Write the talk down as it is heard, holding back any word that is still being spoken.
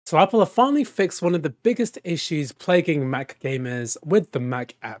So Apple have finally fixed one of the biggest issues plaguing Mac gamers with the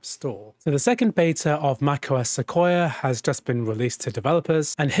Mac App Store. So the second beta of macOS Sequoia has just been released to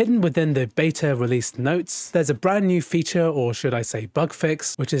developers, and hidden within the beta release notes, there's a brand new feature, or should I say bug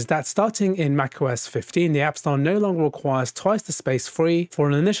fix, which is that starting in macOS 15, the App Store no longer requires twice the space free for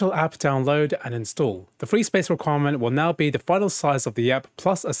an initial app download and install. The free space requirement will now be the final size of the app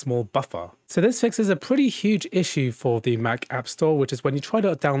plus a small buffer. So this fixes a pretty huge issue for the Mac App Store, which is when you try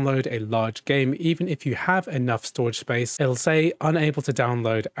to download a large game, even if you have enough storage space, it'll say unable to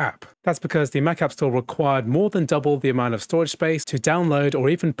download app. That's because the Mac App Store required more than double the amount of storage space to download or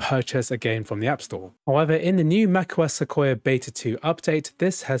even purchase a game from the App Store. However, in the new macOS Sequoia Beta 2 update,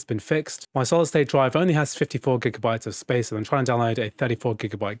 this has been fixed. My solid state drive only has 54 gigabytes of space and I'm trying to download a 34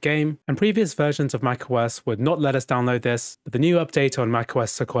 gigabyte game, and previous versions of macOS would not let us download this, but the new update on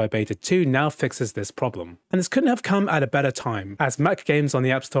macOS Sequoia Beta 2 now fixes this problem. And this couldn't have come at a better time, as Mac games on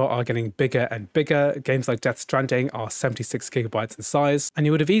the App Store are getting bigger and bigger. Games like Death Stranding are 76 gigabytes in size, and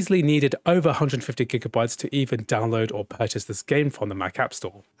you would have easily needed over 150 gigabytes to even download or purchase this game from the Mac App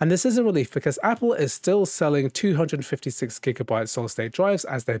Store. And this is a relief because Apple is still selling 256 gigabyte solid state drives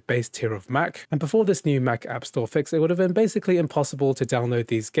as their base tier of Mac, and before this new Mac App Store fix, it would have been basically impossible to download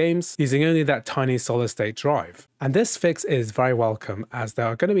these games using only that tiny solid state drive. And this fix is very welcome, as there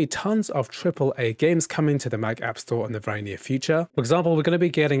are going to be tons of AAA games coming to the Mac App Store in the very near future. For example, we're going to be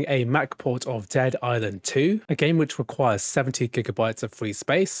getting a Mac port of Dead Island 2, a game which requires 70 gigabytes of free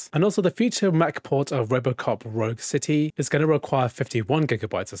space, and also the future Mac port of RoboCop Rogue City is going to require 51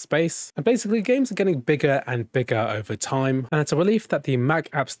 gigabytes of space. And basically, games are getting bigger and bigger over time, and it's a relief that the Mac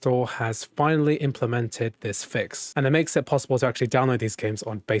App Store has finally implemented this fix, and it makes it possible to actually download these games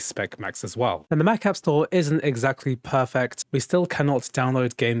on base spec Macs as well. And the Mac App Store isn't exactly perfect. We still cannot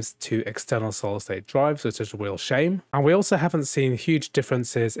download games to external solid state drives, which is a real shame. And we also haven't seen huge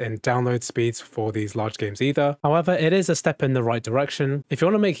differences in download speeds for these large games either. However, it is a step in the right direction. If you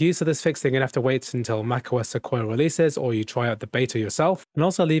want to make use of this fix, you're going to have to wait until macOS Sequoia releases, or you try out the beta yourself. And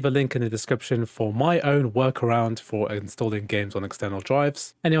also leave a link in the description for my own workaround for installing games on external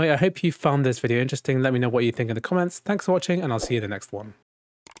drives. Anyway, I hope you found this video interesting. Let me know what you think in the comments. Thanks for watching, and I'll see you in the next one.